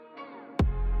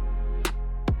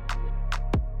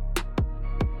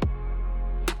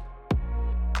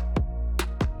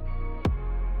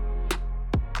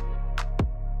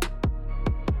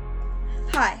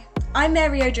I'm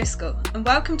Mary O'Driscoll, and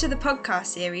welcome to the podcast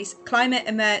series Climate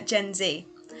Emerge Gen Z.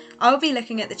 I will be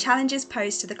looking at the challenges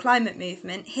posed to the climate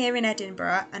movement here in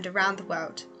Edinburgh and around the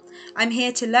world. I'm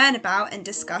here to learn about and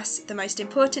discuss the most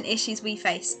important issues we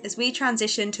face as we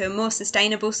transition to a more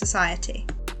sustainable society.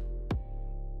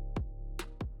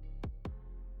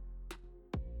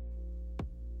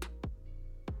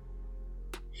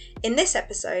 In this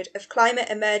episode of Climate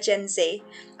Emerge Gen Z,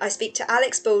 I speak to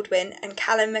Alex Baldwin and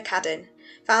Callum McAdden,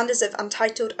 founders of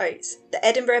Untitled Oats, the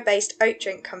Edinburgh-based oat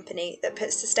drink company that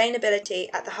puts sustainability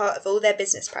at the heart of all their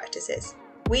business practices.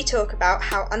 We talk about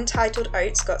how Untitled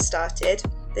Oats got started,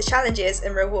 the challenges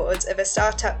and rewards of a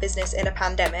startup business in a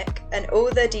pandemic, and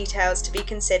all the details to be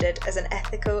considered as an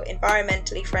ethical,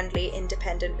 environmentally friendly,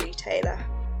 independent retailer.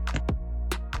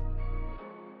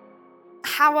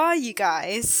 How are you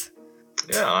guys?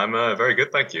 Yeah, I'm very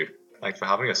good, thank you. Thanks for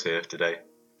having us here today.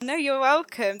 No, you're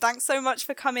welcome. Thanks so much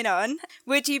for coming on.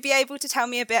 Would you be able to tell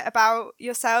me a bit about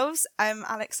yourselves,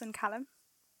 Alex and Callum?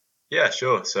 Yeah,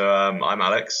 sure. So I'm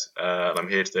Alex. I'm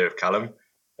here today with Callum.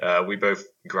 We both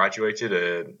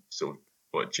graduated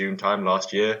June time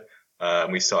last year.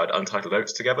 We started Untitled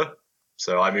Oats together.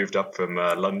 So I moved up from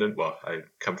London. Well, I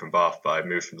come from Bath, but I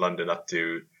moved from London up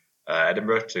to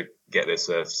Edinburgh to get this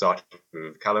started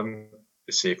with Callum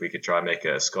to see if we could try and make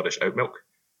a Scottish oat milk.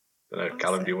 I don't know,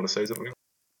 Callum, do you want to say something?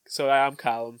 So I am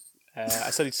Callum. I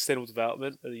studied sustainable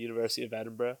development at the University of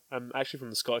Edinburgh. I'm actually from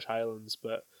the Scottish Highlands,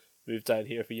 but moved down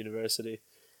here for university.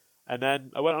 And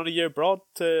then I went on a year abroad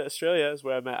to Australia, is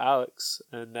where I met Alex.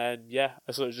 And then,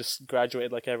 I sort of just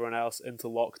graduated like everyone else into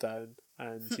lockdown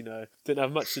and, didn't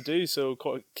have much to do. So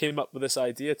came up with this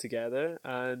idea together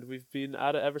and we've been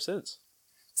at it ever since.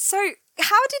 So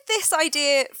how did this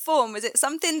idea form? Was it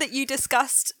something that you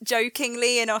discussed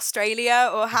jokingly in Australia,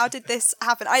 or how did this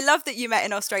happen? I love that you met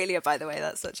in Australia, by the way.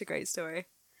 That's such a great story.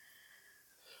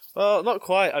 Well, not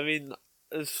quite. I mean,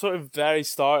 the sort of very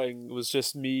starting was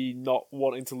just me not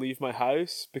wanting to leave my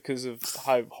house because of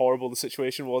how horrible the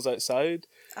situation was outside.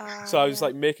 So I was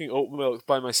like making oat milk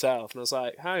by myself, and I was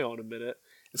like, hang on a minute.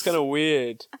 It's kind of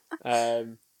weird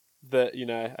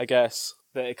that, I guess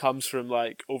that it comes from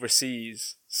like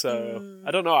overseas. So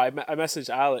I don't know. I messaged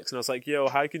Alex and I was like, yo,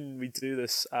 how can we do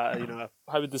this? How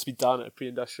would this be done at a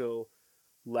pre-industrial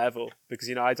level? Because,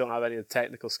 I don't have any of the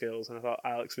technical skills, and I thought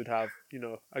Alex would have,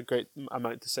 a great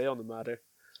amount to say on the matter.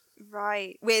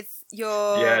 Right. With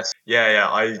your... Yes. Yeah.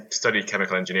 I studied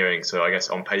chemical engineering, so I guess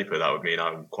on paper that would mean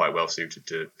I'm quite well suited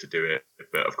to do it.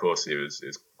 But of course it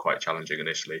was quite challenging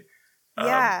initially.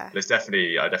 I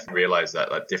definitely realised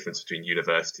that difference between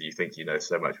university. You think you know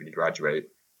so much when you graduate,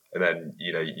 and then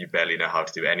you barely know how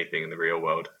to do anything in the real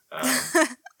world.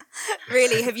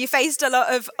 Really? Have you faced a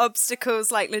lot of obstacles,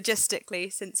 like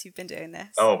logistically, since you've been doing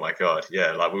this? Oh my god,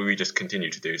 yeah! Like we just continue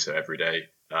to do so every day.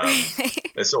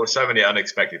 There's sort of so many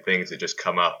unexpected things that just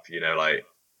come up,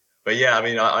 But yeah, I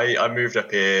mean, I moved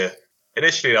up here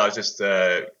initially. I was just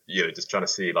just trying to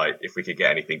see like if we could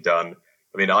get anything done.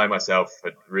 I mean, I myself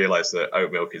had realised that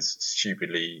oat milk is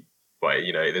stupidly,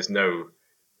 there's no,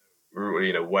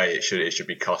 way it should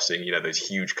be costing, those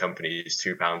huge companies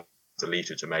 £2 a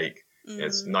litre to make.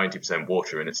 It's 90%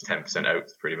 water and it's 10%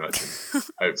 oats pretty much. And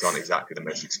oats aren't exactly the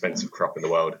most expensive crop in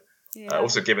the world. Yeah.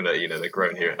 Also, given that, they're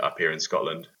grown up here in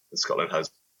Scotland, and Scotland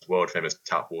has world famous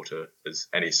tap water, as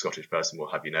any Scottish person will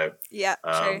have Yeah,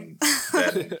 true.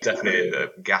 Then definitely a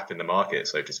gap in the market,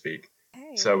 so to speak.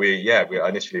 So we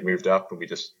initially moved up and we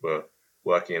just were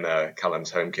working in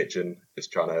Callum's home kitchen,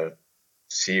 just trying to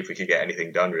see if we could get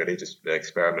anything done, really, just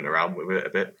experiment around with it a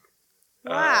bit.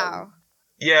 Wow.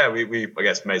 We I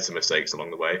guess made some mistakes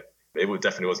along the way. It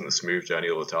definitely wasn't a smooth journey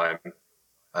all the time.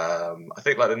 I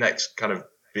think like the next kind of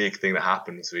big thing that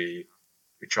happened is we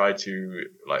tried to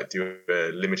like do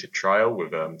a limited trial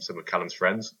with some of Callum's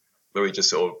friends, where we just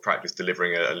sort of practiced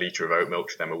delivering a litre of oat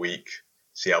milk to them a week,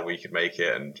 see how we could make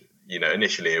it. And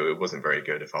initially it wasn't very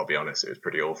good, if I'll be honest. It was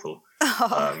pretty awful.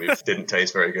 It didn't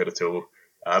taste very good at all.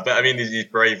 But I mean, these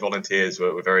brave volunteers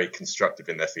were very constructive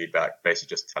in their feedback,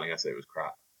 basically just telling us it was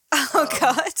crap. Oh,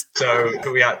 God.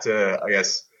 So we had to, I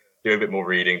guess, do a bit more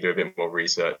reading, do a bit more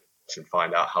research, and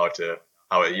find out how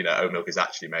oat milk is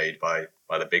actually made by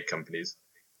the big companies.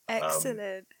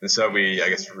 Excellent. And so we, I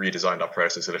guess, redesigned our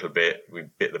process a little bit. We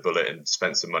bit the bullet and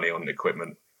spent some money on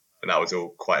equipment. And that was all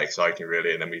quite exciting,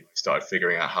 really. And then we started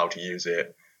figuring out how to use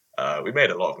it. We made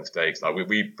a lot of mistakes. Like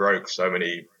we broke so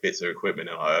many bits of equipment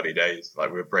in our early days. Like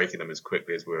we were breaking them as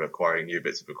quickly as we were acquiring new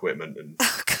bits of equipment. And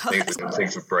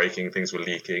things were breaking, things were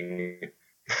leaking.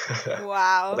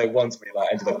 Wow. I think once we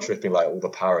ended up tripping all the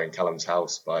power in Callum's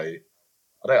house by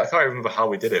I can't remember how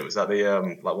we did it. Was that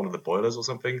the like one of the boilers or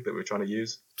something that we were trying to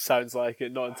use? Sounds like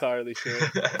it. Not entirely sure.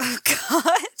 Oh,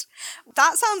 God.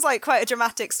 That sounds like quite a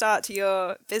dramatic start to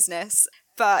your business.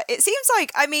 But it seems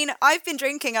like, I mean, I've been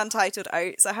drinking Untitled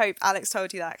Oats. I hope Alex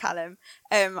told you that, Callum.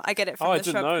 I get it from the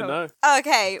Shrub Co-op. No. Oh,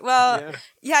 okay, well,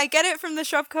 yeah, I get it from the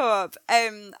Shrub Co-op.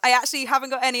 I actually haven't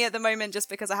got any at the moment just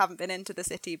because I haven't been into the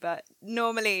city, but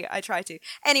normally I try to.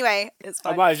 Anyway, it's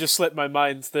fine. I might have just slipped my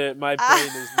mind that my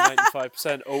brain is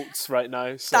 95% oats right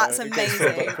now. So that's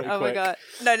amazing. Oh my God.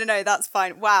 No, that's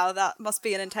fine. Wow, that must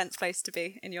be an intense place to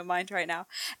be in your mind right now.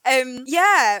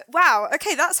 Yeah, wow.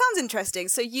 Okay, that sounds interesting.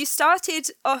 So you started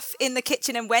off in the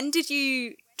kitchen, and when did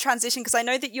you transition? Because I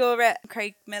know that you're at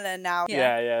Craig Miller now.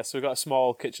 Yeah. So we've got a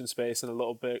small kitchen space and a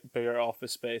little bit bigger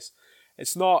office space.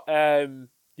 It's not,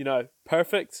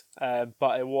 perfect,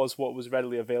 but it was what was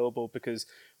readily available because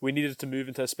we needed to move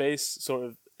into a space sort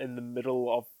of in the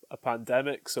middle of a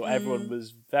pandemic. So everyone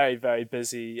was very, very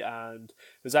busy, and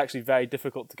it was actually very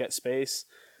difficult to get space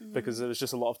because there was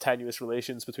just a lot of tenuous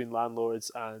relations between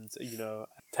landlords and,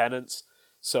 tenants.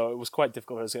 So it was quite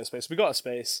difficult for us to get a space. We got a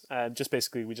space, and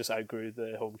we just outgrew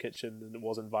the home kitchen, and it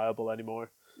wasn't viable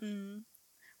anymore.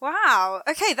 Wow.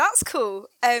 Okay, that's cool.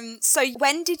 So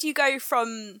when did you go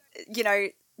from,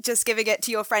 just giving it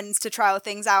to your friends to trial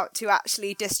things out to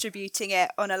actually distributing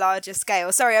it on a larger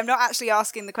scale? Sorry, I'm not actually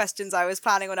asking the questions I was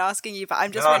planning on asking you, but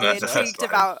I'm just intrigued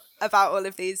about all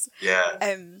of these.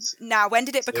 Yeah. Now, when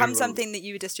did it become something that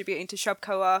you were distributing to Shrub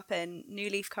Co-op and New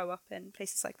Leaf Co-op and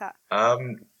places like that?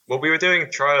 Well, we were doing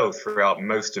trials throughout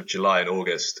most of July and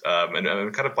August, and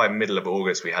kind of by middle of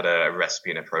August, we had a recipe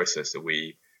and a process that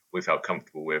we felt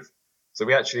comfortable with. So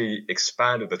we actually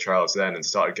expanded the trials then and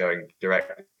started going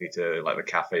directly to like the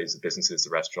cafes, the businesses, the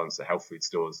restaurants, the health food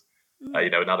stores. Now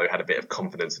that we had a bit of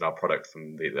confidence in our product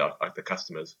from the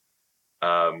customers.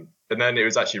 And then it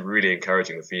was actually really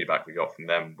encouraging, the feedback we got from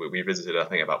them. We visited, I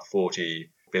think, about 40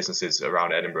 businesses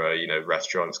around Edinburgh,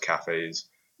 restaurants, cafes,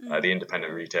 the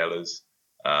independent retailers.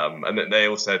 And then they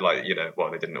all said, they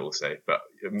didn't all say, but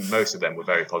most of them were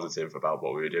very positive about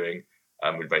what we were doing.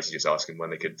 We'd basically just ask them when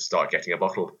they could start getting a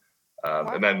bottle.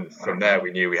 And then from there,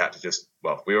 we knew we had to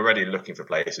we were already looking for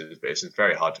places, but it's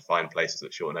very hard to find places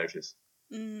at short notice,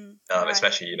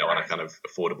 especially, on a kind of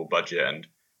affordable budget and,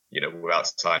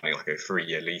 without signing like a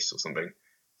 3-year lease or something.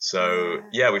 So,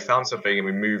 we found something and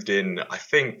we moved in, I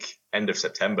think, end of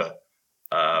September.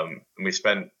 And we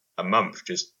spent a month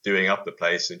just doing up the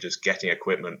place and just getting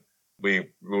equipment.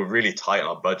 We were really tight on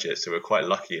our budget, so we're quite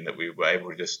lucky in that we were able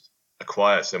to just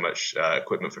acquire so much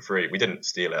equipment for free. We didn't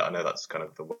steal it. I know that's kind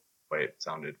of the way it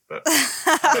sounded, but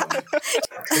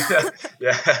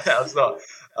that's not.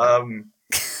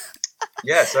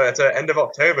 So at the end of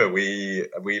October, we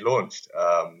launched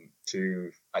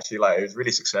to actually it was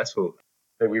really successful.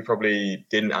 I think we probably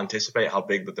didn't anticipate how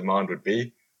big the demand would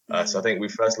be. So I think we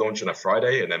first launched on a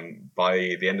Friday, and then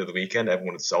by the end of the weekend,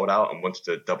 everyone had sold out and wanted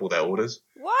to double their orders.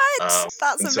 What?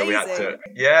 That's amazing. So we had to,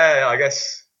 I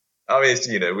guess. I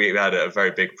mean, we had a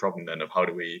very big problem then of how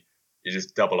do we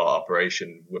just double our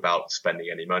operation without spending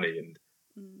any money and,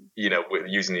 with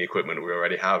using the equipment we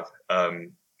already have.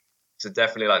 So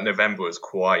definitely November was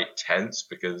quite tense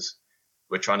because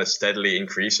we're trying to steadily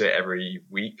increase it every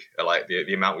week,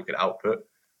 the amount we could output.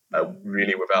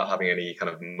 Really without having any kind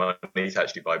of money to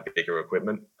actually buy bigger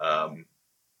equipment. And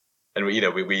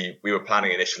we were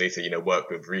planning initially to, work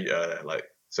with,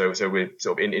 so we're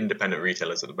sort of in independent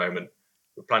retailers at the moment.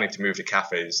 We're planning to move to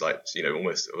cafes,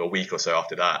 almost a week or so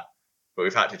after that. But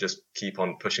we've had to just keep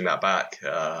on pushing that back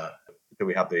until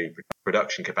we have the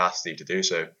production capacity to do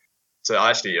so. So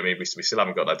actually, I mean, we still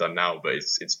haven't got that done now, but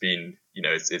it's been,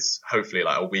 it's hopefully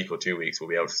a week or 2 weeks we'll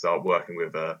be able to start working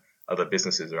with other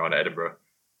businesses around Edinburgh.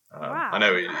 Wow. I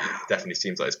know it definitely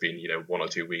seems like it's been 1 or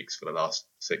 2 weeks for the last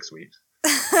 6 weeks.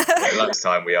 Last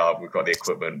time we've got the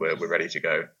equipment, we're ready to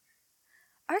go.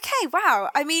 Okay, wow.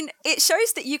 I mean, it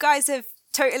shows that you guys have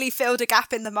totally filled a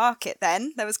gap in the market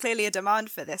then. There was clearly a demand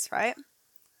for this, right?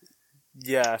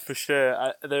 Yeah, for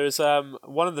sure. There's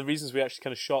one of the reasons we actually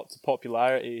kind of shot to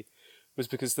popularity was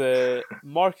because the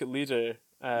market leader,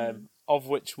 of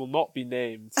which will not be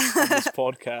named on this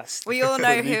podcast. We all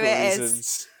know who it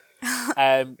is.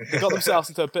 They got themselves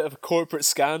into a bit of a corporate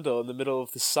scandal in the middle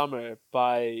of the summer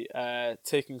by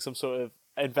taking some sort of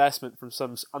investment from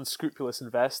some unscrupulous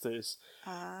investors.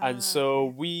 And so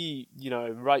we,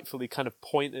 rightfully kind of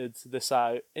pointed this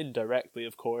out indirectly,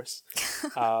 of course,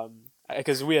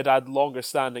 because we had longer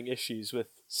standing issues with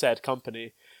said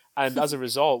company. And as a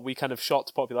result, we kind of shot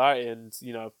to popularity and,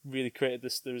 really created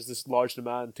there was this large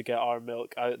demand to get our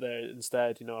milk out there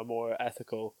instead, a more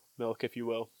ethical milk, if you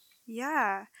will.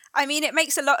 Yeah. I mean, it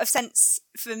makes a lot of sense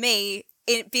for me,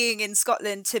 being in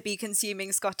Scotland, to be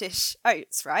consuming Scottish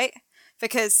oats, right?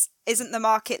 Because isn't the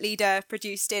market leader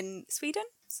produced in Sweden?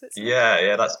 Switzerland?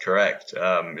 Yeah, that's correct.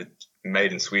 It's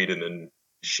made in Sweden and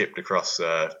shipped across,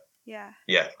 Yeah.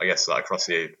 I guess like across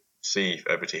the sea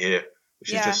over to here,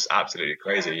 which is just absolutely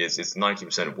crazy. It's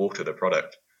 90% water, the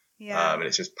product. Yeah. And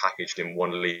it's just packaged in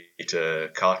 1 litre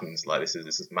cartons. Like this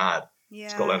is mad. Yeah.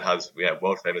 Scotland has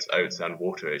world famous oats and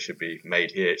water. It should be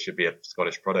made here. It should be a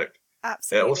Scottish product.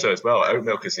 Absolutely. Also, as well, oat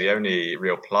milk is the only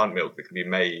real plant milk that can be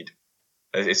made.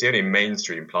 It's the only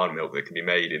mainstream plant milk that can be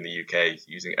made in the UK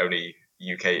using only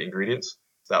UK ingredients.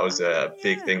 So that was a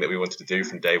big thing that we wanted to do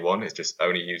from day one. Is just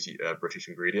only use British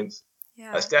ingredients.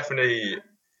 Yeah. That's definitely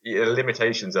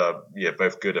limitations are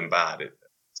both good and bad.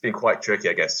 It's been quite tricky,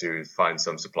 I guess, to find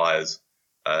some suppliers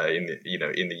in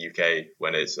the UK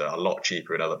when it's a lot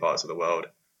cheaper in other parts of the world.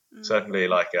 Certainly,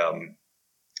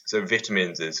 so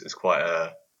vitamins is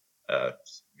quite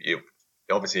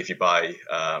obviously if you buy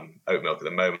oat milk at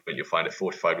the moment, you'll find it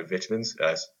fortified with vitamins.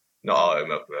 Not our oat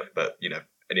milk, but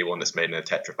anyone that's made in a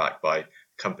Tetra Pak by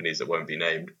companies that won't be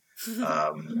named.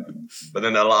 But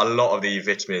then a lot of the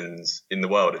vitamins in the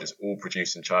world are just all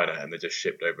produced in China and they're just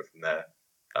shipped over from there.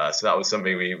 So that was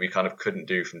something we kind of couldn't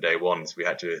do from day one. So we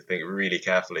had to think really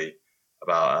carefully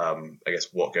about, I guess,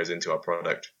 what goes into our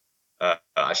product.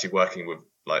 Actually working with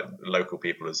like local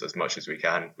people as much as we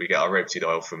can. We get our rapeseed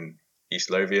oil from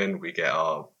East Lothian. We get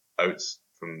our oats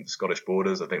from Scottish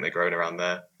borders. I think they're grown around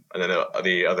there. And then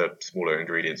the other smaller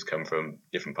ingredients come from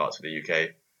different parts of the UK.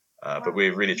 But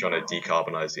we're really trying to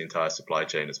decarbonize the entire supply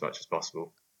chain as much as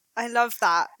possible. I love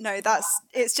that. No,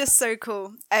 it's just so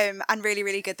cool. And really,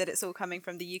 really good that it's all coming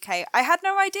from the UK. I had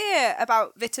no idea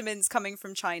about vitamins coming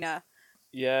from China.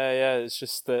 Yeah. It's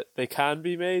just that they can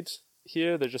be made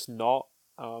here. They're just not.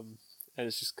 And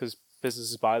it's just because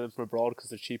businesses buy them from abroad because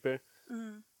they're cheaper.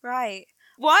 Right.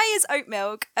 Why is oat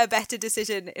milk a better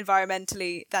decision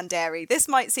environmentally than dairy? This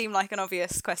might seem like an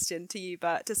obvious question to you,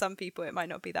 but to some people it might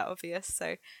not be that obvious.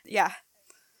 So, yeah.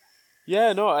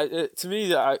 Yeah, no, to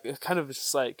me, it kind of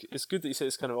just like, it's good that you say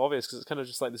it's kind of obvious because it's kind of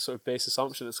just like the sort of base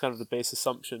assumption. It's kind of the base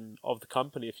assumption of the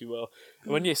company, if you will.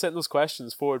 And when you sent those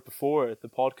questions forward before the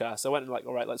podcast, I went and like,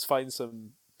 all right, let's find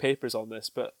some papers on this.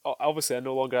 But obviously I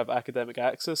no longer have academic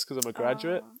access because I'm a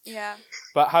graduate. Yeah.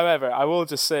 But however, I will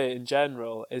just say in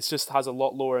general, it just has a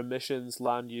lot lower emissions,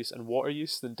 land use and water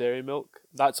use than dairy milk.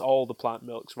 That's all the plant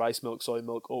milks: rice milk, soy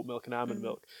milk, oat milk and almond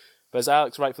milk. But as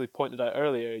Alex rightfully pointed out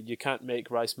earlier, you can't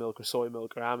make rice milk or soy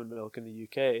milk or almond milk in the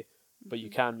UK, but you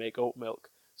can make oat milk.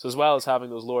 So as well as having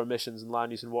those lower emissions and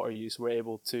land use and water use, we're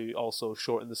able to also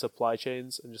shorten the supply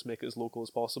chains and just make it as local as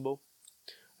possible.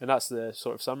 And that's the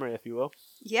sort of summary, if you will.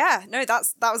 Yeah, no, that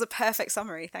was a perfect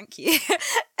summary. Thank you.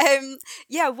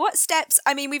 What steps,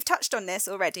 I mean, we've touched on this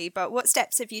already, but what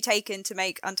steps have you taken to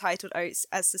make Untitled Oats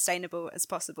as sustainable as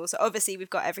possible? So obviously we've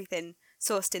got everything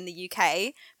sourced in the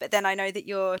UK, but then I know that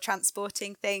you're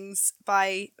transporting things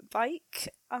by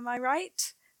bike. Am I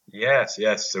right? Yes.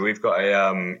 So we've got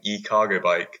a e-cargo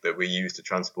bike that we use to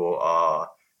transport our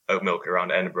oat milk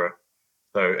around Edinburgh.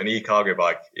 So an e-cargo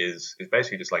bike is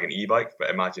basically just like an e-bike, but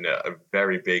imagine a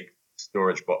very big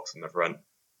storage box in the front.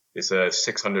 It's a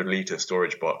 600-litre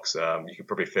storage box. You could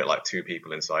probably fit like 2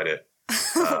 people inside it.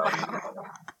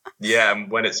 Yeah, and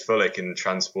when it's full, it can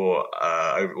transport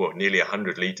nearly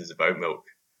 100 litres of oat milk.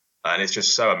 And it's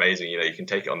just so amazing. You can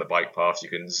take it on the bike paths. You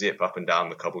can zip up and down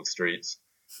the cobbled streets.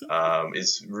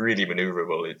 It's really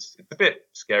manoeuvrable. It's a bit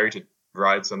scary to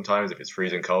ride sometimes if it's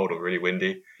freezing cold or really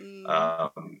windy.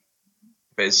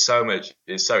 But it's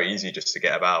so easy just to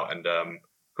get about. And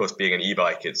of course, being an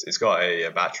e-bike, it's got a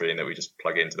battery in that we just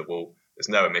plug into the wall. There's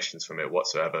no emissions from it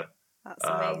whatsoever. That's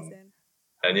amazing.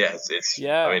 And it's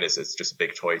just a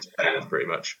big toy to play with, pretty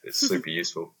much. It's super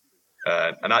useful.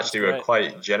 And actually, we're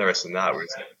quite generous in that. We're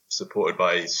supported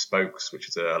by Spokes, which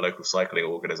is a local cycling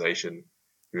organisation,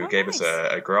 who gave us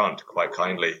a grant quite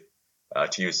kindly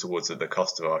to use towards the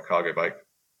cost of our cargo bike.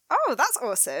 Oh, that's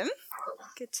awesome.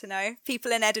 Good to know.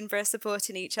 People in Edinburgh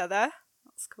supporting each other.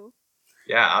 That's cool.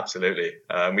 Yeah, absolutely.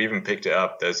 We even picked it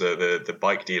up. There's the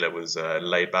bike dealer was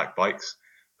Laid Back Bikes.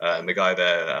 And the guy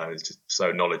there is just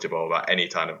so knowledgeable about any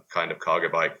kind of cargo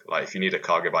bike. Like if you need a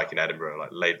cargo bike in Edinburgh, like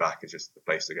Laid Back is just the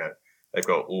place to go. They've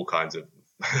got all kinds of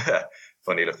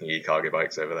funny looking e-cargo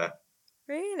bikes over there.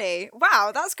 Really?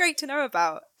 Wow, that's great to know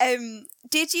about.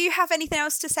 Did you have anything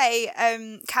else to say,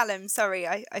 Callum? Sorry,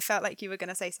 I felt like you were going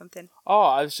to say something. Oh,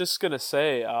 I was just going to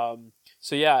say,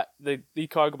 so yeah, the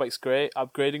e-cargo bike's great.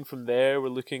 Upgrading from there, we're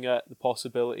looking at the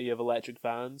possibility of electric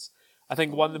vans. I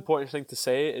think one important thing to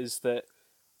say is that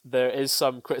there is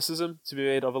some criticism to be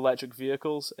made of electric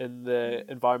vehicles in the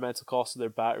environmental cost of their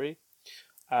battery.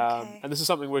 And this is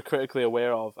something we're critically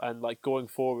aware of. And like going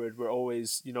forward, we're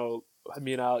always,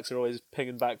 me and Alex are always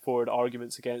pinging back forward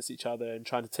arguments against each other and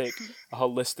trying to take a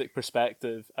holistic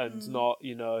perspective and not,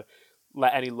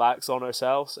 let any lacks on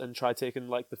ourselves and try taking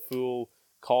like the full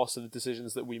cost of the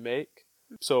decisions that we make.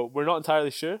 So we're not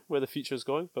entirely sure where the future is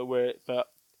going, but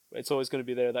it's always going to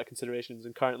be there, that considerations.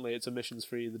 And currently it's emissions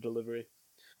free, the delivery.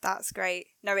 That's great.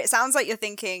 No, it sounds like you're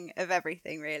thinking of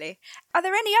everything, really. Are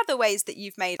there any other ways that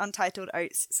you've made Untitled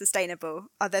Oats sustainable?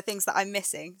 Are there things that I'm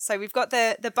missing? So we've got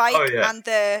the bike and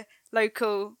the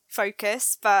local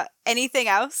focus, but anything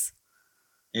else?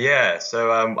 Yeah,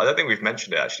 so I don't think we've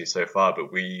mentioned it actually so far,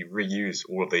 but we reuse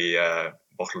all of the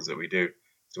bottles that we do.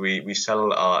 So we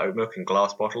sell our oat milk in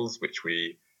glass bottles, which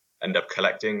we end up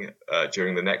collecting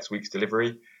during the next week's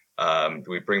delivery.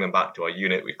 We bring them back to our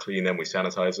unit, we clean them, we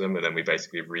sanitize them, and then we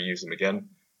basically reuse them again.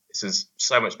 This is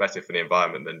so much better for the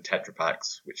environment than Tetra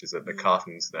Paks, which is the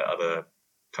cartons that other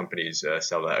companies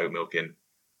sell their oat milk in.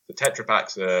 The Tetra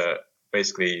Paks are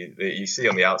basically, you see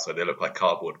on the outside, they look like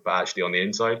cardboard, but actually on the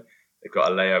inside, they've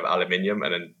got a layer of aluminium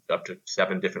and then up to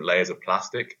 7 different layers of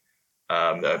plastic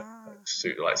that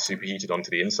are superheated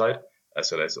onto the inside.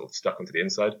 So they're sort of stuck onto the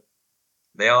inside.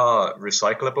 They are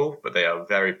recyclable, but they are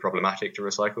very problematic to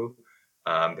recycle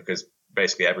because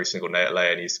basically every single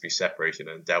layer needs to be separated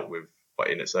and dealt with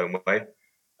in its own way.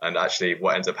 And actually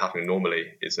what ends up happening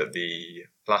normally is that the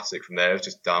plastic from there is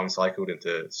just downcycled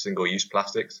into single-use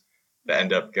plastics that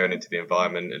end up going into the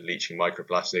environment and leaching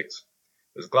microplastics.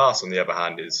 Whereas glass, on the other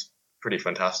hand, is pretty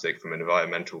fantastic from an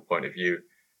environmental point of view.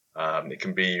 It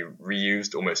can be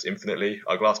reused almost infinitely.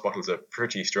 Our glass bottles are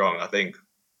pretty strong. I think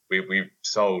we've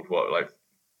sold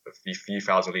a few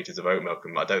thousand litres of oat milk,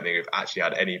 and I don't think we've actually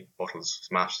had any bottles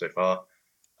smashed so far.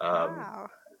 Wow.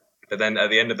 But then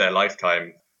at the end of their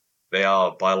lifetime, they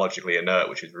are biologically inert,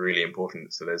 which is really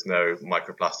important. So there's no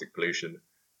microplastic pollution.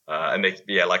 And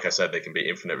like I said, they can be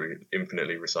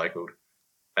infinitely recycled.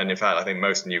 And in fact, I think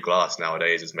most new glass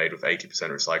nowadays is made with 80%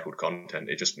 recycled content.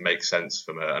 It just makes sense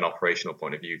from an operational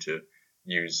point of view to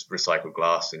use recycled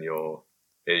glass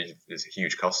it's a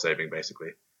huge cost saving, basically.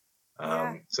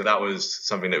 So that was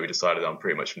something that we decided on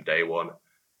pretty much from day one,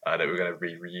 that we were going to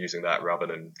be reusing that rather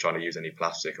than trying to use any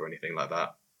plastic or anything like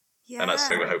that. Yeah. And that's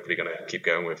something we're hopefully going to keep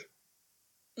going with.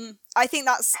 I think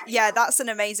that's an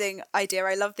amazing idea.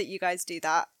 I love that you guys do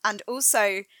that. And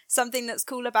also something that's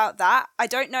cool about that, I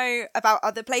don't know about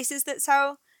other places that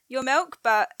sell your milk,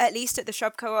 but at least at the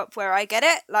Shrub Co-op where I get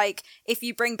it, like if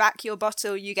you bring back your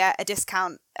bottle, you get a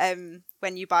discount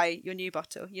when you buy your new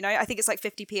bottle. I think it's like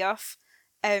 50p off.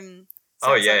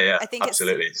 I think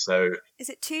absolutely. So is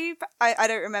it two? I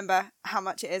don't remember how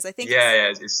much it is. I think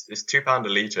it's £2 a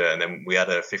litre, and then we had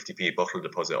a 50p bottle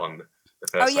deposit on the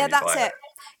first. Oh yeah, that's it.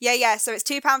 Yeah. So it's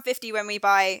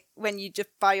 £2.50 when you just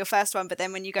buy your first one, but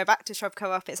then when you go back to Shrub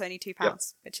Co-op, it's only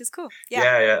 £2, which is cool.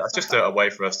 Yeah. That's just a way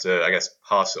for us to, I guess,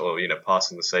 pass on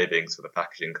the savings for the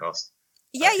packaging cost.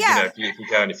 If you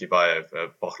go and if you buy a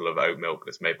bottle of oat milk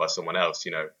that's made by someone else,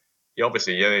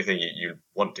 obviously the only thing you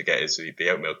want to get is the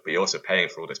oat milk, but you're also paying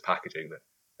for all this packaging that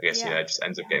I guess just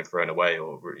ends up getting thrown away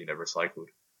or recycled.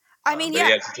 I mean,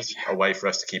 it's just a way for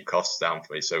us to keep costs down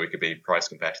so we could be price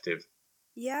competitive.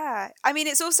 Yeah, I mean,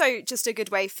 it's also just a good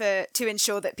way to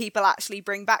ensure that people actually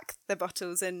bring back the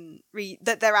bottles and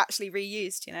that they're actually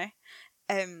reused.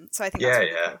 So I think that's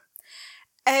really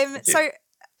cool. So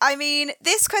I mean,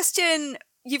 this question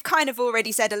you've kind of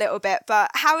already said a little bit, but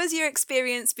how has your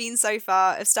experience been so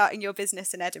far of starting your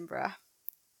business in Edinburgh?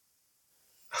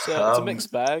 So it's a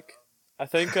mixed bag. I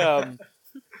think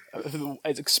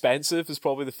it's expensive is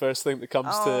probably the first thing that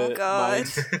comes to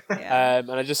mind. Yeah.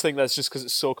 And I just think that's just because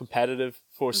it's so competitive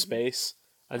for space.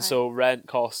 And so rent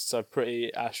costs are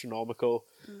pretty astronomical.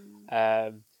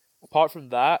 Apart from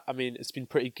that, I mean, it's been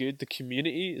pretty good. The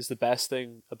community is the best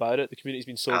thing about it. The community's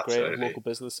been so great of local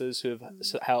businesses who have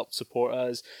helped support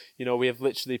us. We have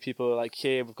literally people who are like,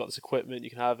 hey, we've got this equipment, you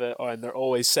can have it. And they're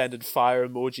always sending fire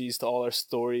emojis to all our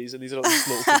stories. And these are all these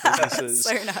local businesses.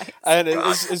 So nice. And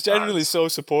it's genuinely so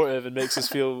supportive and makes us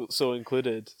feel so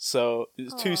included. So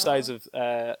there's two sides,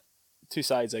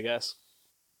 I guess.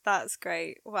 That's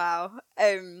great. Wow.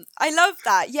 I love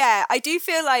that. Yeah, I do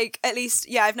feel like, at least,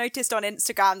 I've noticed on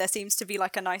Instagram there seems to be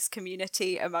like a nice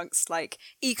community amongst like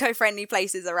eco-friendly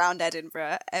places around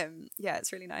Edinburgh.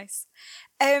 It's really nice.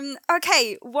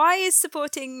 Okay, why is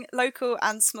supporting local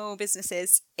and small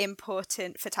businesses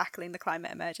important for tackling the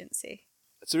climate emergency?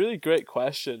 It's a really great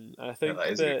question. I think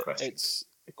that it's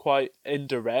quite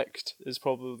indirect is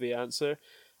probably the answer.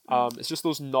 It's just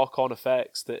those knock-on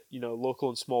effects that, you know, local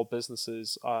and small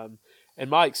businesses, in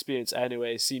my experience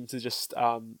anyway, seem to just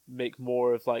make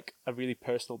more of like a really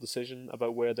personal decision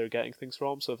about where they're getting things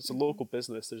from. So if it's a local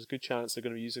business, there's a good chance they're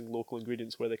going to be using local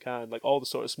ingredients where they can. Like all the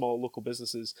sort of small local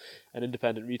businesses and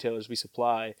independent retailers we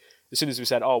supply, as soon as we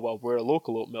said, oh, well, we're a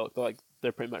local oat milk,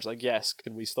 they're pretty much like, yes,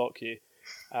 can we stock you?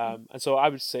 And so I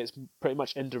would say it's pretty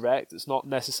much indirect. It's not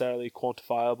necessarily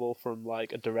quantifiable from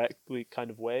like a directly kind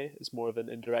of way. It's more of an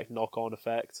indirect knock-on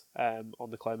effect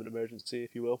on the climate emergency,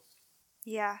 if you will.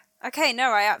 Yeah. Okay,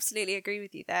 no, I absolutely agree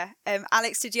with you there.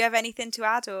 Alex, did you have anything to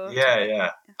add? Or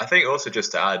Yeah. I think also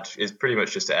just to add is pretty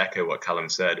much just to echo what Callum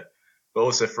said. But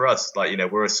also for us, like, you know,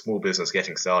 we're a small business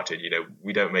getting started. You know,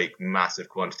 we don't make massive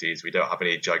quantities. We don't have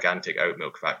any gigantic oat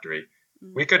milk factory.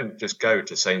 We couldn't just go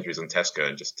to Sainsbury's and Tesco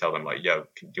and just tell them like, yo,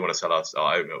 do you want to sell us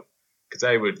our oat milk? Because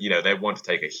they would, you know, they want to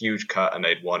take a huge cut and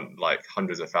they'd want like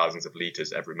hundreds of thousands of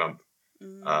litres every month.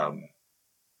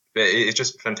 But it's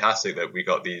just fantastic that we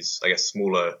got these, I guess,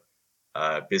 smaller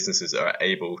businesses that are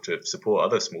able to support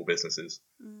other small businesses.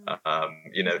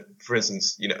 You know, for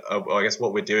instance, you know, I guess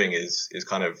what we're doing is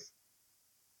kind of,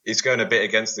 it's going a bit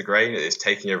against the grain. It's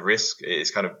taking a risk. It's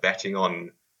kind of betting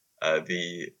on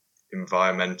the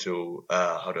environmental,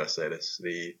 how do I say this?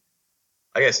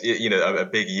 I guess, you know, a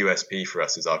big USP for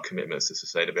us is our commitments to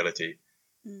sustainability.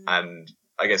 And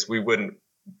I guess we're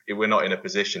not in a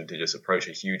position to just approach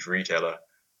a huge retailer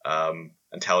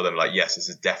and tell them like, yes, this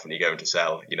is definitely going to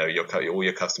sell. You know, all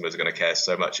your customers are going to care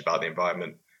so much about the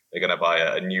environment. They're going to buy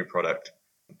a new product.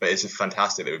 But it's just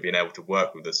fantastic that we've been able to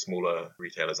work with the smaller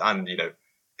retailers and, you know,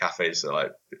 cafes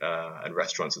like and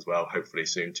restaurants as well, hopefully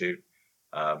soon too.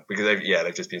 Because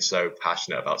they've just been so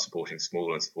passionate about supporting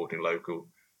small and supporting local.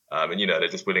 And, you know, they're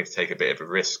just willing to take a bit of a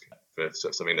risk for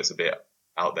something that's a bit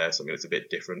out there, something that's a bit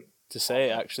different. To say,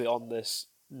 actually, on this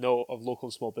note of local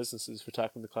and small businesses for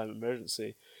tackling the climate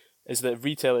emergency, is that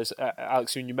retailers,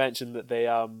 Alex, when you mentioned that they,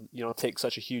 you know, take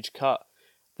such a huge cut,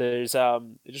 there's,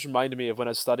 it just reminded me of when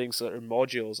I was studying certain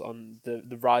modules on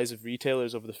the rise of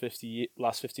retailers over the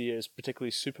last 50 years,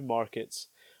 particularly supermarkets,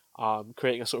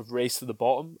 creating a sort of race to the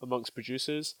bottom amongst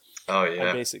producers. Oh, yeah.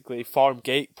 And basically farm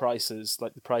gate prices,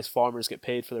 like the price farmers get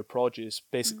paid for their produce,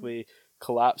 basically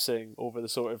collapsing over the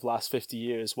sort of last 50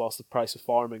 years whilst the price of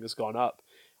farming has gone up.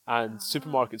 And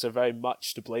supermarkets are very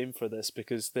much to blame for this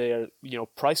because they're, you know,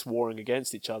 price warring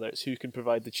against each other. It's who can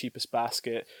provide the cheapest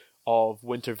basket of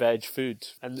winter veg food.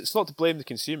 And it's not to blame the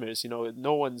consumers, you know,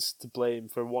 no one's to blame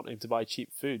for wanting to buy cheap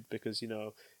food because, you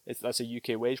know, that's a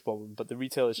UK wage problem, but the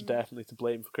retailers are definitely to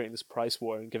blame for creating this price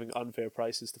war and giving unfair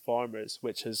prices to farmers,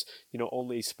 which has, you know,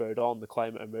 only spurred on the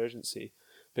climate emergency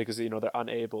because, you know, they're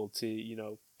unable to, you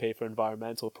know, pay for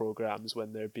environmental programs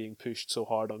when they're being pushed so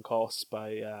hard on costs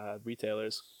by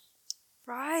retailers.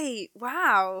 Right.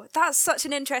 Wow. That's such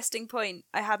an interesting point.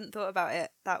 I hadn't thought about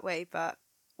it that way, but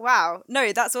wow.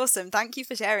 No, that's awesome. Thank you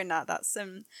for sharing that. That's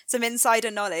some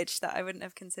insider knowledge that I wouldn't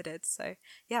have considered. So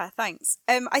yeah, thanks.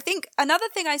 I think another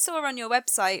thing I saw on your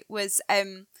website was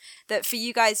that for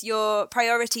you guys, your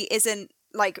priority isn't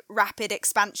like rapid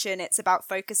expansion. It's about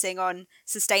focusing on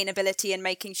sustainability and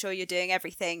making sure you're doing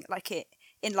everything like it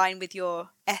in line with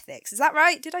your ethics. Is that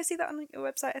right? Did I see that on your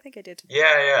website? I think I did.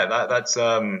 Yeah. That's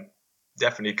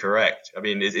definitely correct. I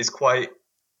mean, it's quite,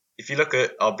 if you look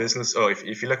at our business, or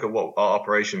if you look at what our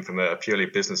operation from a purely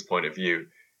business point of view,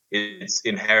 it's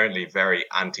inherently very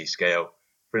anti-scale.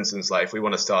 For instance, like if we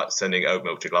want to start sending oat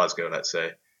milk to Glasgow, let's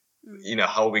say, you know,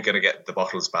 how are we going to get the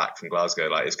bottles back from Glasgow?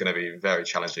 Like, it's going to be very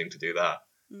challenging to do that.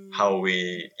 How are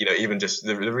we, you know, even just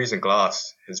the reason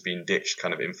glass has been ditched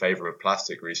kind of in favor of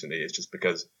plastic recently is just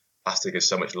because plastic is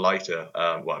so much lighter.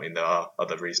 Well, I mean, there are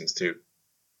other reasons too.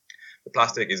 The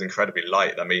plastic is incredibly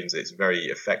light. That means it's very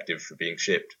effective for being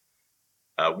shipped.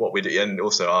 What we do, and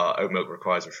also our oat milk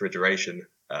requires refrigeration,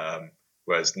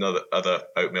 whereas other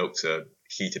oat milks are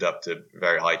heated up to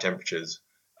very high temperatures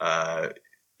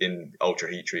in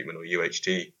ultra heat treatment or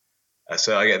UHT.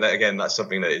 So again, that's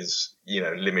something that is, you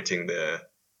know, limiting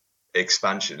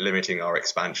our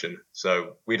expansion.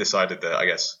 So we decided that, I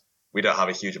guess, we don't have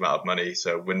a huge amount of money,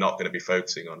 so we're not going to be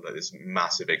focusing on like, this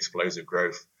massive explosive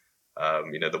growth.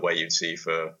 You know, the way you'd see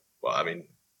for, well, I mean,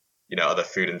 you know, other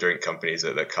food and drink companies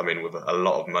that come in with a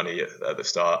lot of money at the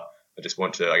start and just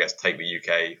want to, I guess, take the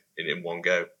UK in one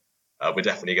go. We're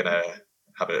definitely going to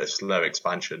have a slow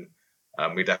expansion.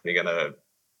 We're definitely going to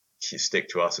stick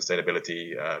to our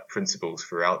sustainability principles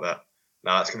throughout that.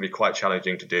 Now, that's going to be quite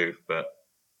challenging to do, but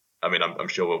I mean, I'm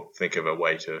sure we'll think of a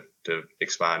way to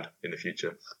expand in the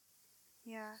future.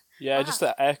 Yeah. Yeah, just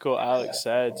to echo Alex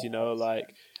said, you know,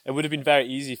 like, it would have been very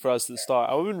easy for us to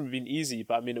start. It wouldn't have been easy,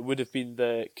 but I mean, it would have been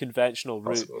the conventional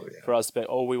route for us to be,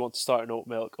 oh, we want to start an oat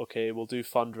milk. Okay, we'll do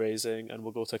fundraising and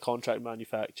we'll go to a contract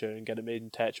manufacturer and get it made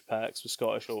in Tetra Paks with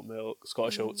Scottish oat milk,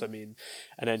 Scottish oats, I mean,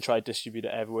 and then try to distribute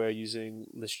it everywhere using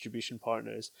distribution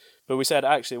partners. But we said,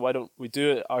 actually, why don't we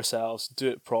do it ourselves, do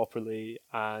it properly,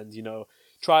 and, you know,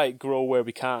 try grow where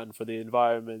we can for the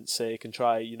environment's sake, and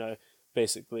try, you know,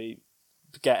 basically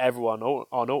get everyone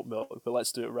on oat milk, but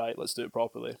let's do it right, let's do it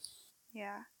properly.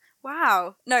 Yeah.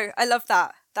 Wow. No, I love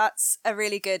that. That's a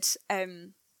really good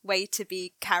way to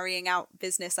be carrying out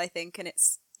business, I think. And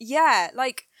it's, yeah,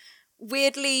 like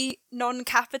weirdly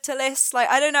non-capitalist. Like,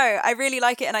 I don't know, I really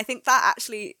like it. And I think that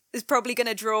actually is probably going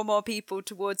to draw more people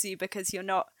towards you because you're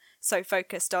not so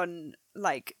focused on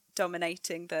like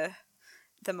dominating the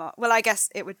well, I guess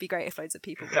it would be great if loads of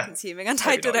people were consuming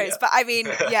Untitled Oats, but I mean,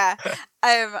 yeah,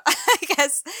 I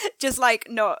guess just like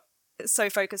not so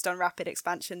focused on rapid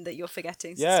expansion that you're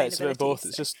forgetting sustainability. Yeah, it's a bit of both. So.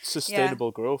 It's just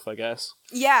sustainable growth, I guess.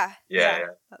 Yeah,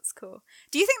 that's cool.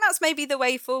 Do you think that's maybe the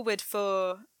way forward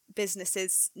for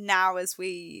businesses now as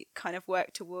we kind of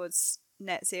work towards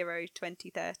net zero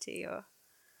 2030, or?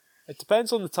 It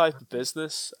depends on the type of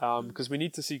business, because we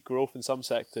need to see growth in some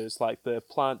sectors, like the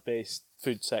plant-based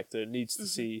food sector needs to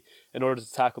see, in order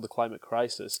to tackle the climate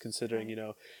crisis, considering, you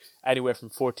know, anywhere from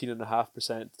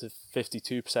 14.5% to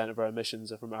 52% of our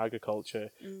emissions are from agriculture.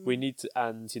 We need to,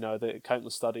 and, you know, the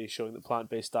countless studies showing that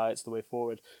plant-based diet's the way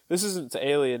forward. This isn't to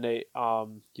alienate,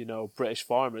 you know, British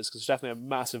farmers, because there's definitely a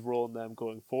massive role in them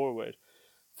going forward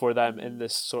for them in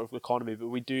this sort of economy, but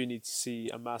we do need to see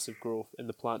a massive growth in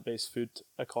the plant-based food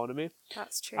economy.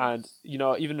 That's true. And, you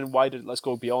know, even in wider, let's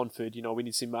go beyond food, you know, we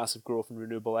need to see massive growth in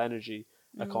renewable energy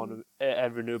economy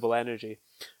and renewable energy.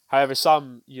 However,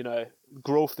 some, you know,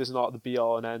 growth is not the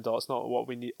be-all and end-all. It's not what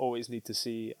we always need to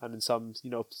see. And in some,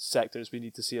 you know, sectors, we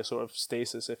need to see a sort of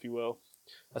stasis, if you will,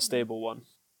 a stable one.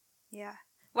 Yeah.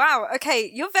 Wow,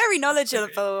 okay, you're very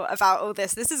knowledgeable about all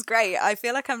this. This is great. I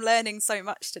feel like I'm learning so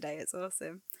much today. It's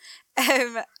awesome.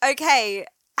 Okay,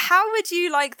 how would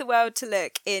you like the world to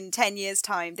look in 10 years'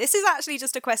 time? This is actually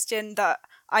just a question that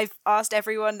I've asked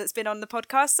everyone that's been on the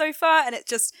podcast so far, and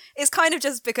it's kind of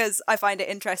just because I find it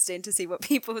interesting to see what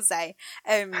people say.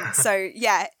 So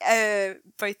yeah,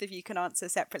 both of you can answer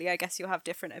separately. I guess you'll have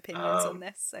different opinions on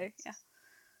this, so yeah.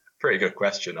 Pretty good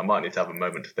question. I might need to have a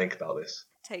moment to think about this.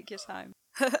 Take your time.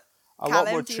 A lot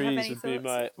more trees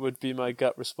would be my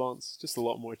gut response. Just a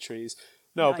lot more trees.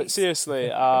 No, nice. But seriously,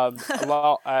 a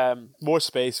lot more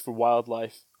space for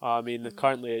wildlife. I mean,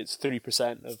 currently it's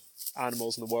 3% of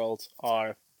animals in the world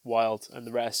are wild, and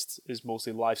the rest is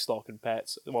mostly livestock and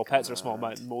pets. Well, pets are a small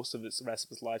amount, and most of the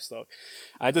rest is livestock.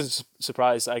 And it doesn't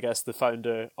surprise, I guess, the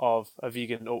founder of a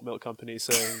vegan oat milk company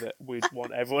saying that we'd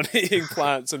want everyone eating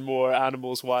plants and more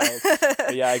animals wild.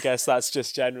 But yeah, I guess that's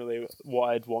just generally what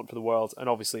I'd want for the world, and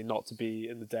obviously not to be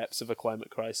in the depths of a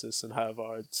climate crisis and have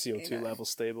our CO2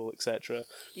 levels stable, etc.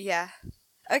 Yeah.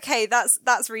 Okay,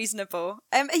 that's reasonable.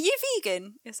 Are you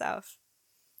vegan yourself,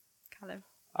 Callum?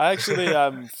 I actually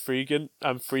am freegan.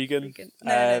 I'm freegan.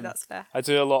 No, that's fair. I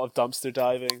do a lot of dumpster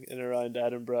diving in around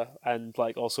Edinburgh, and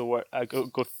like also work. I go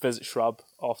visit Shrub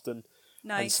often.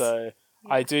 Nice. And so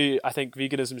I think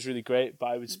veganism is really great, but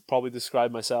I would probably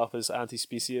describe myself as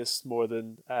anti-speciesist more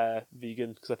than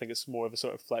vegan, because I think it's more of a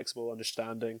sort of flexible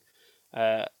understanding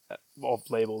of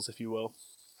labels, if you will.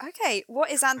 Okay,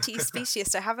 what is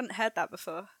anti-speciesist? I haven't heard that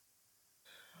before.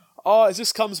 Oh, it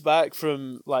just comes back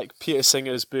from like Peter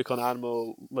Singer's book on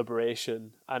animal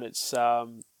liberation, and it's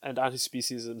and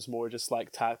anti-speciesism is more just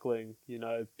like tackling, you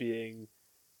know, being,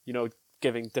 you know,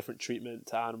 giving different treatment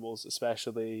to animals,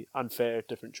 especially unfair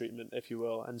different treatment, if you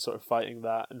will, and sort of fighting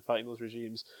that and fighting those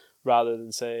regimes, rather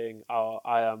than saying, oh,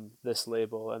 I am this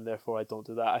label and therefore I don't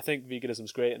do that. I think veganism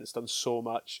is great and it's done so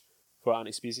much for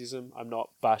anti-speciesism. I'm not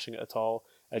bashing it at all.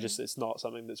 It's not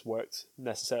something that's worked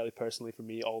necessarily personally for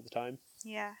me all the time.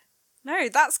 Yeah. No,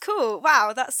 that's cool.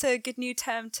 Wow, that's a good new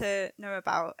term to know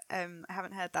about. I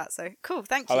haven't heard that, so cool,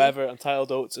 thank you. However,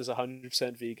 Untitled Oats is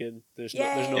 100% vegan. There's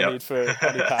no need for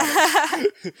any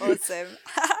panic. Awesome.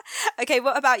 Okay,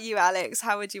 what about you, Alex?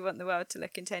 How would you want the world to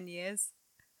look in 10 years?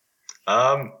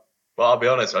 Well, I'll be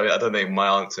honest, I don't think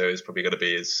my answer is probably going to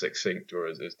be as succinct or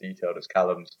as detailed as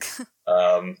Callum's.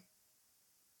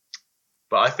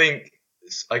 But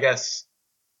I guess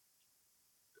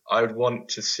I would want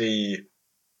to see,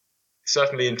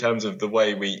 certainly in terms of the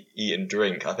way we eat and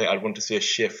drink, I think I'd want to see a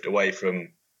shift away from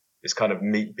this kind of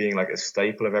meat being like a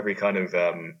staple of every kind of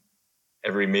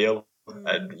every meal,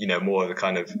 and, you know, more of the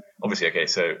kind of, obviously, okay,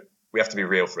 so we have to be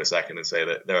real for a second and say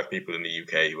that there are people in the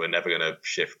UK who are never going to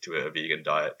shift to a vegan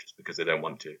diet just because they don't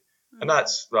want to. And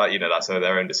that's like, that's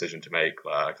their own decision to make.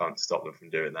 Like, I can't stop them from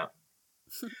doing that.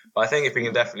 But I think if we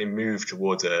can definitely move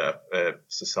towards a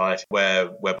society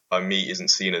whereby meat isn't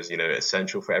seen as,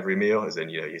 essential for every meal, as in,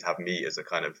 you'd have meat as a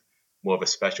kind of more of a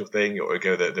special thing, or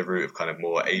go the route of kind of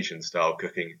more Asian style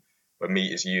cooking, where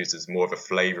meat is used as more of a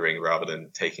flavoring rather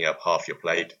than taking up half your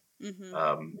plate.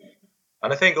 And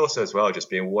I think also as well, just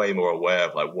being way more aware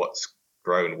of like what's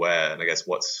grown where, and I guess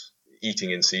what's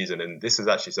eating in season. And this is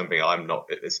actually something I'm not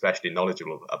especially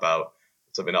knowledgeable about.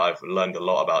 Something that I've learned a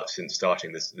lot about since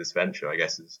starting this venture, I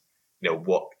guess, is,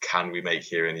 what can we make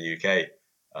here in the UK?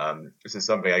 This is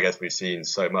something I guess we've seen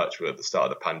so much at the start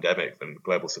of the pandemic, when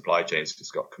global supply chains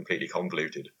just got completely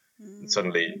convoluted. And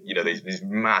suddenly, these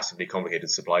massively complicated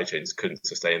supply chains couldn't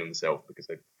sustain themselves because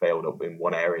they failed up in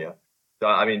one area. So,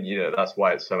 I mean, that's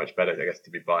why it's so much better, I guess, to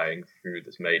be buying food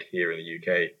that's made here in the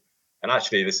UK. And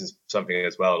actually, this is something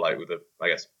as well, like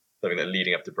something that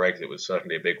leading up to Brexit was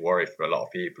certainly a big worry for a lot of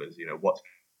people is, what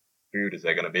food is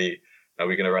there going to be? Are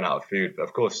we going to run out of food? But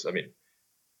of course, I mean,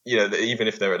 even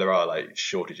if there are like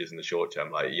shortages in the short term,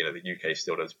 like, the UK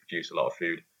still does produce a lot of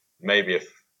food. Maybe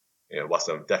if, whilst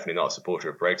I'm definitely not a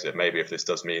supporter of Brexit, maybe if this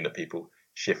does mean that people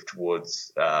shift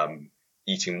towards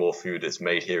eating more food that's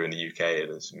made here in the UK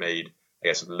and is made, I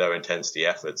guess, with low intensity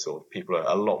efforts, or people are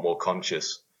a lot more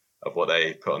conscious of what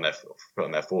they put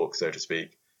on their fork, so to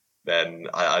speak, then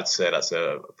I'd say that's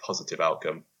a positive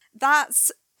outcome.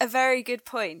 That's a very good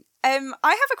point. I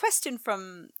have a question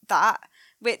from that,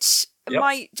 which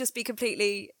might just be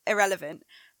completely irrelevant.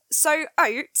 So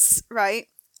oats, right?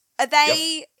 Are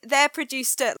they're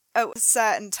produced at a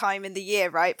certain time in the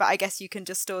year, right? But I guess you can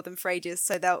just store them for ages,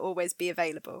 so they'll always be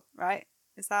available, right?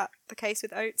 Is that the case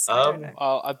with oats? I don't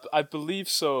know. I believe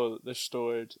so. They're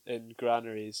stored in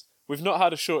granaries. We've not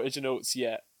had a shortage in oats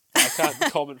yet. I can't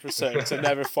comment for certain because I've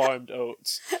never farmed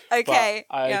oats. Okay.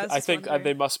 But I think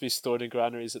they must be stored in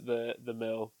granaries at the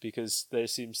mill, because there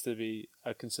seems to be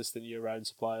a consistent year-round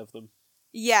supply of them.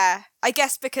 Yeah, I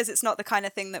guess because it's not the kind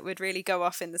of thing that would really go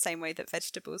off in the same way that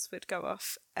vegetables would go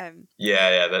off.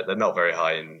 They're not very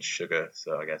high in sugar,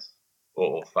 so I guess,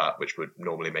 or fat, which would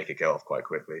normally make it go off quite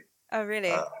quickly. Oh,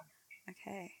 really?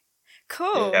 Okay.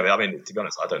 Cool. Yeah, I mean, to be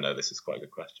honest, I don't know. This is quite a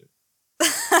good question.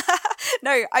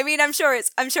 No, I mean, I'm sure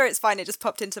it's fine. It just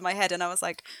popped into my head, and I was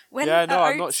like, "When?" Yeah, no,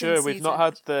 I'm not sure. We've not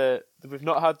had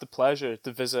the pleasure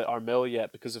to visit our mill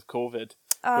yet because of COVID.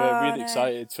 We're really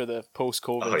excited for the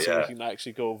post-COVID, so we can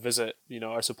actually go visit,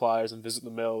 our suppliers and visit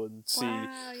the mill and see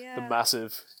the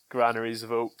massive granaries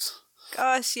of oats.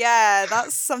 Gosh, yeah,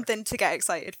 that's something to get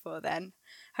excited for then.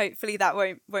 Hopefully that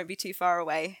won't be too far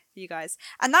away for you guys.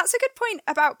 And that's a good point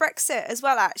about Brexit as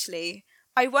well, actually.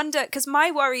 I wonder, because my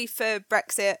worry for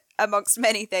Brexit, amongst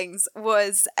many things,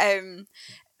 was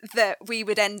that we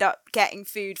would end up getting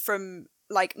food from,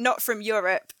 like, not from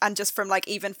Europe and just from, like,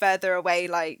 even further away,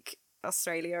 like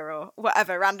Australia or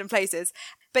whatever, random places.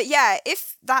 But yeah,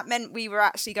 if that meant we were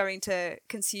actually going to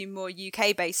consume more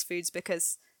UK-based foods,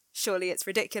 because surely it's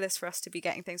ridiculous for us to be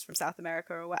getting things from South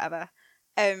America or whatever,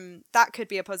 that could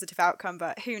be a positive outcome,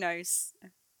 but who knows?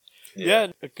 Yeah,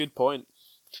 a good point.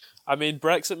 I mean,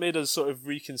 Brexit made us sort of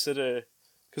reconsider,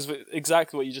 because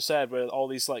exactly what you just said, where all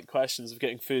these like questions of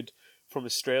getting food from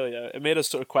Australia, it made us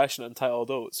sort of question Untitled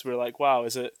Oats. We're like, wow,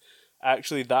 is it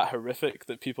actually that horrific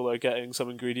that people are getting some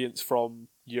ingredients from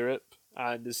Europe,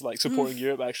 and is like supporting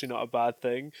Europe actually not a bad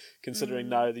thing, considering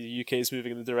now the UK is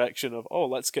moving in the direction of,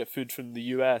 let's get food from the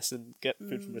US and get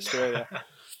food from Australia.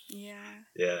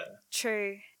 Yeah.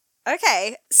 True.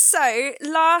 Okay, so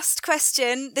last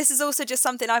question. This is also just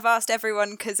something I've asked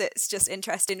everyone because it's just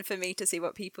interesting for me to see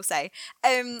what people say.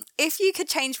 If you could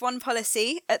change one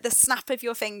policy at the snap of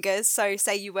your fingers, so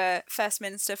say you were First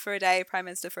Minister for a day, Prime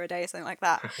Minister for a day, something like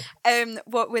that,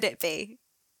 what would it be?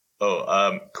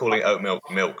 Calling oat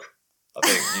milk milk. I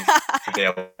think you should be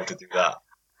able to do that.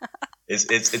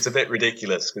 It's a bit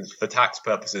ridiculous because for tax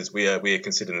purposes we are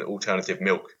considered an alternative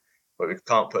milk. But we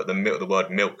can't put the word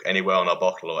milk anywhere on our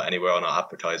bottle or anywhere on our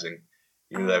advertising,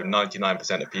 even though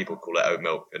 99% of people call it oat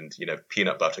milk, and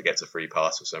peanut butter gets a free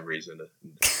pass for some reason.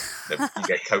 And, you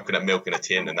get coconut milk in a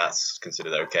tin, and that's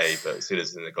considered okay, but as soon as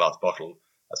it's in a glass bottle,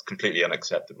 that's completely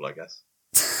unacceptable, I guess.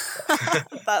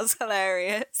 That's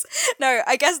hilarious. No,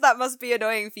 I guess that must be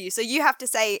annoying for you. So you have to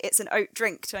say it's an oat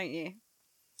drink, don't you?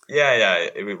 Yeah,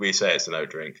 we say it's an oat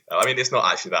drink. I mean, it's not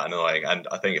actually that annoying, and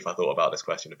I think if I thought about this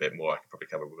question a bit more, I could probably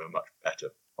come up with a much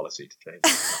better policy to change.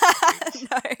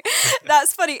 No,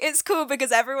 that's funny. It's cool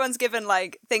because everyone's given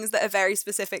like things that are very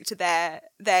specific to their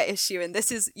issue, and this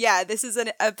is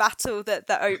a battle that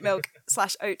the oat milk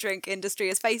 / oat drink industry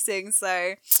is facing.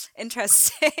 So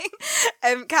interesting.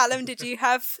 Callum, did you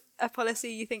have a policy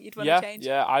you think you'd want to change?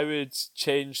 Yeah, I would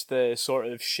change the sort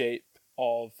of shape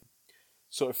of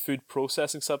sort of food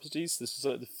processing subsidies. This is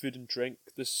the food and drink.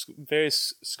 There's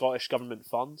various Scottish government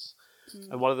funds,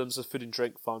 and one of them is a food and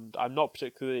drink fund. I'm not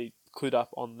particularly clued up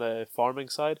on the farming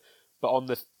side, but on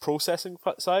the processing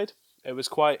side, it was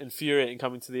quite infuriating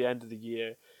coming to the end of the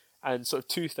year. And sort of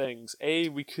two things. A,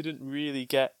 we couldn't really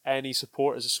get any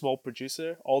support as a small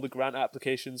producer. All the grant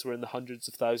applications were in the hundreds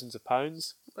of thousands of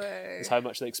pounds. Whoa. Is how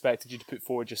much they expected you to put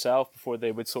forward yourself before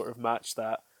they would sort of match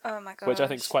that. Oh my gosh. Which I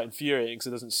think is quite infuriating because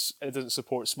it doesn't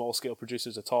support small scale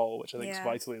producers at all, which I think is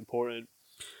vitally important.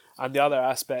 And the other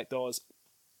aspect was,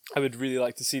 I would really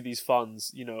like to see these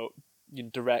funds,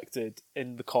 directed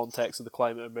in the context of the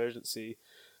climate emergency.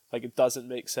 Like, it doesn't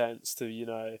make sense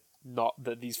to, not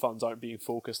that these funds aren't being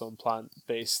focused on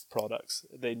plant-based products.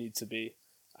 They need to be.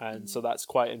 And so that's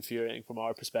quite infuriating from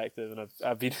our perspective. And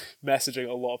I've been messaging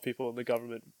a lot of people in the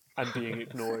government and being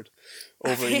ignored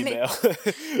over email.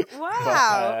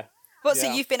 Wow.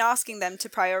 So you've been asking them to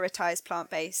prioritise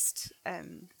plant-based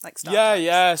startups?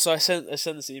 Yeah. So I sent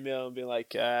this email and being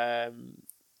like,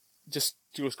 just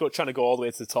trying to go all the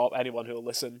way to the top. Anyone who will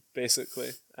listen,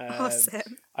 basically.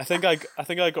 Awesome. I think I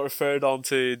got referred on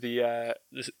to the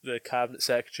cabinet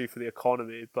secretary for the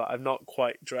economy, but I've not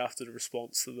quite drafted a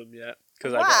response to them yet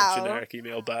because I got a generic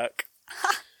email back.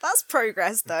 That's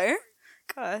progress, though.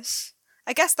 Gosh,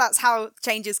 I guess that's how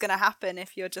change is going to happen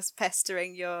if you're just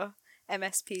pestering your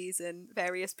MSPs and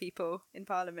various people in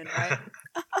Parliament, right?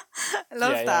 I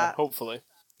love that. Yeah, hopefully.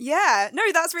 Yeah, no,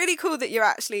 that's really cool that you're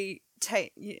actually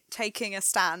taking a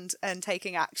stand and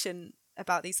taking action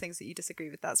about these things that you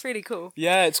disagree with. That's really cool.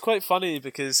 Yeah, it's quite funny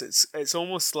because it's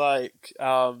almost like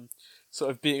sort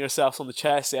of beating ourselves on the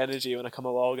chest, the energy when I come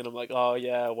along and I'm like, oh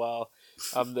yeah, well,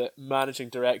 I'm the managing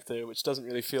director, which doesn't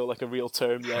really feel like a real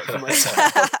term yet for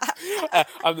myself.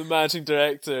 I'm the managing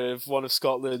director of one of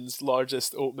Scotland's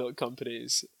largest oat milk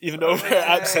companies, even though we're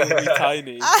absolutely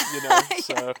tiny,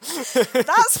 so.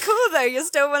 That's cool though, you're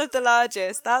still one of the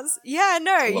largest. You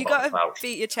gotta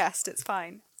beat your chest, it's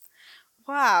fine.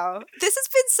 Wow. This has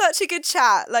been such a good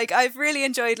chat. Like, I've really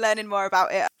enjoyed learning more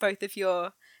about it, both of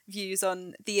your views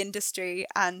on the industry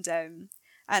and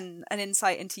an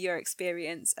insight into your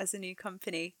experience as a new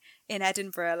company in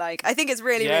Edinburgh. Like, I think it's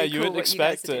really, really cool. You wouldn't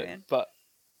expect it, doing. But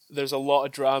there's a lot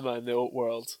of drama in the oat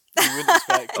world. You wouldn't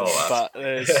expect it, but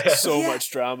there's so much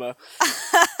drama.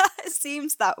 It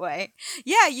seems that way.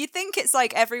 Yeah, you'd think it's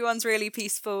like everyone's really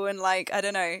peaceful and like, I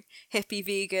don't know, hippie,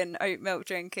 vegan, oat milk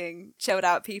drinking, chilled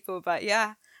out people. But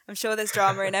yeah, I'm sure there's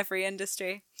drama in every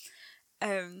industry.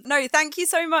 No, thank you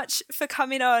so much for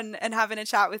coming on and having a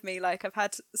chat with me. Like, I've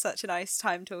had such a nice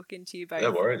time talking to you both.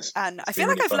 No worries. And I feel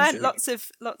like I've learned lots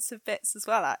of bits as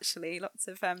well, actually. Lots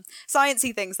of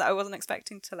sciencey things that I wasn't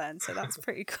expecting to learn. So that's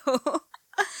pretty cool.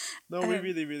 No, we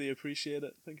really, really appreciate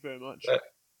it. Thank you very much.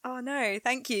 Oh, no,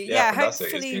 thank you. Yeah, hopefully.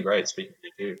 It's been great speaking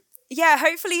to you too. Yeah,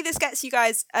 hopefully this gets you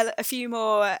guys a few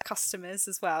more customers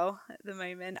as well at the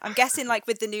moment. I'm guessing, like,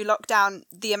 with the new lockdown,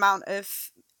 the amount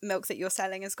of milk that you're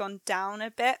selling has gone down a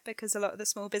bit because a lot of the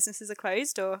small businesses are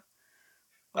closed, or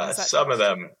some of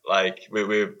them, like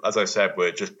we as I said,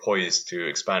 we're just poised to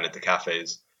expand into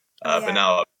cafes, but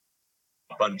now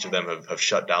a bunch of them have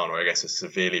shut down, or I guess has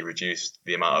severely reduced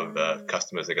the amount of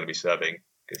customers they're going to be serving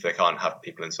because they can't have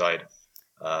people inside.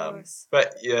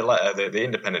 But yeah, like the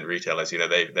independent retailers,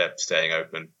 they're staying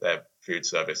open. Their food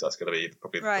service, that's going to be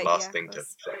probably the last thing to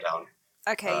shut down.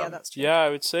 Okay, yeah, that's true. Yeah,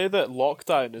 I would say that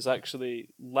lockdown is actually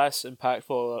less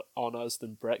impactful on us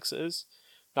than Brexit is.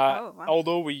 Now,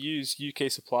 although we use UK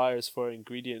suppliers for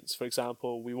ingredients, for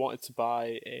example, we wanted to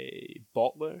buy a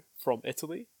bottler from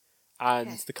Italy,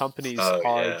 and the companies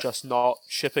are just not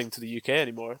shipping to the UK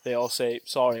anymore. They all say,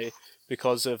 sorry,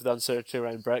 because of the uncertainty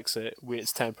around Brexit,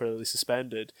 it's temporarily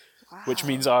suspended, which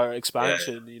means our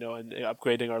expansion, and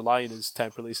upgrading our line is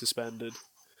temporarily suspended.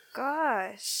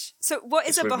 Gosh. So what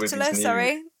is a bottler,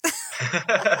 sorry?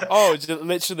 Oh,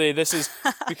 literally, this is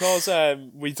because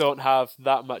we don't have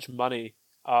that much money.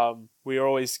 We are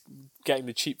always getting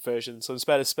the cheap version. So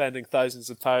instead of spending thousands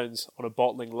of pounds on a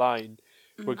bottling line,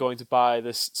 we're going to buy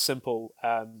this simple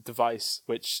device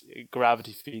which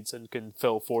gravity feeds and can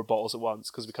fill 4 bottles at once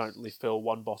because we currently fill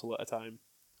 1 bottle at a time.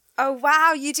 Oh,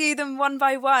 wow. You do them one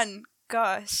by one.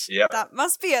 Gosh, that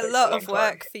must be a lot of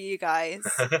work for you guys.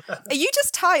 Are you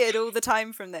just tired all the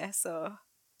time from this, or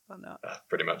not?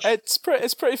 Pretty much. It's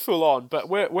pretty full on, but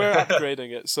we're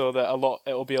upgrading it so that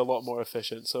it'll be a lot more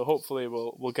efficient. So hopefully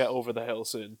we'll get over the hill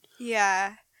soon.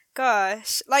 Yeah,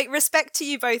 Gosh, like respect to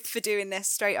you both for doing this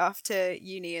straight after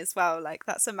uni as well. Like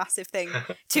that's a massive thing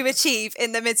to achieve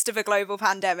in the midst of a global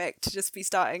pandemic, to just be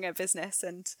starting a business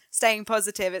and staying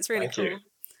positive. It's really cool.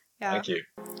 Yeah. Thank you.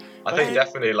 I think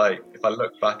definitely, like, if I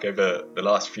look back over the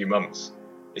last few months,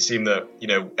 it seemed that, you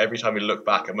know, every time we look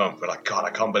back a month, we're like, God, I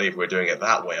can't believe we're doing it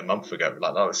that way a month ago.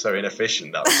 Like, that was so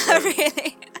inefficient. That was so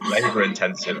really labour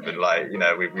intensive. And, like, you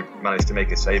know, we've managed to make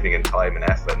a saving in time and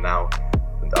effort now.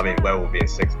 I mean, where we'll be in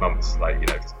 6 months, like, you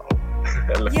know, just,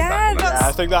 yeah,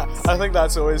 I think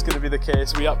that's always going to be the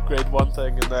case. We upgrade one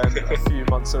thing and then a few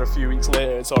months or a few weeks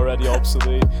later it's already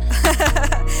obsolete.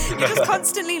 You're just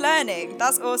constantly learning.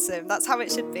 That's awesome. That's how it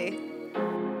should be.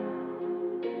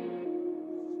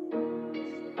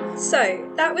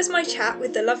 So, that was my chat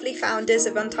with the lovely founders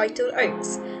of Untitled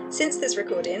Oats. Since this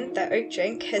recording, their oat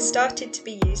drink has started to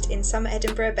be used in some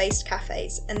Edinburgh-based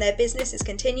cafes, and their business is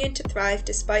continuing to thrive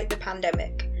despite the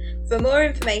pandemic. For more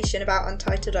information about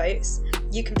Untitled Oats,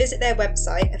 you can visit their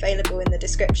website, available in the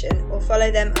description, or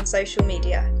follow them on social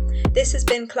media. This has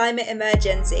been Climate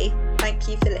Emergency. Thank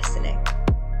you for listening.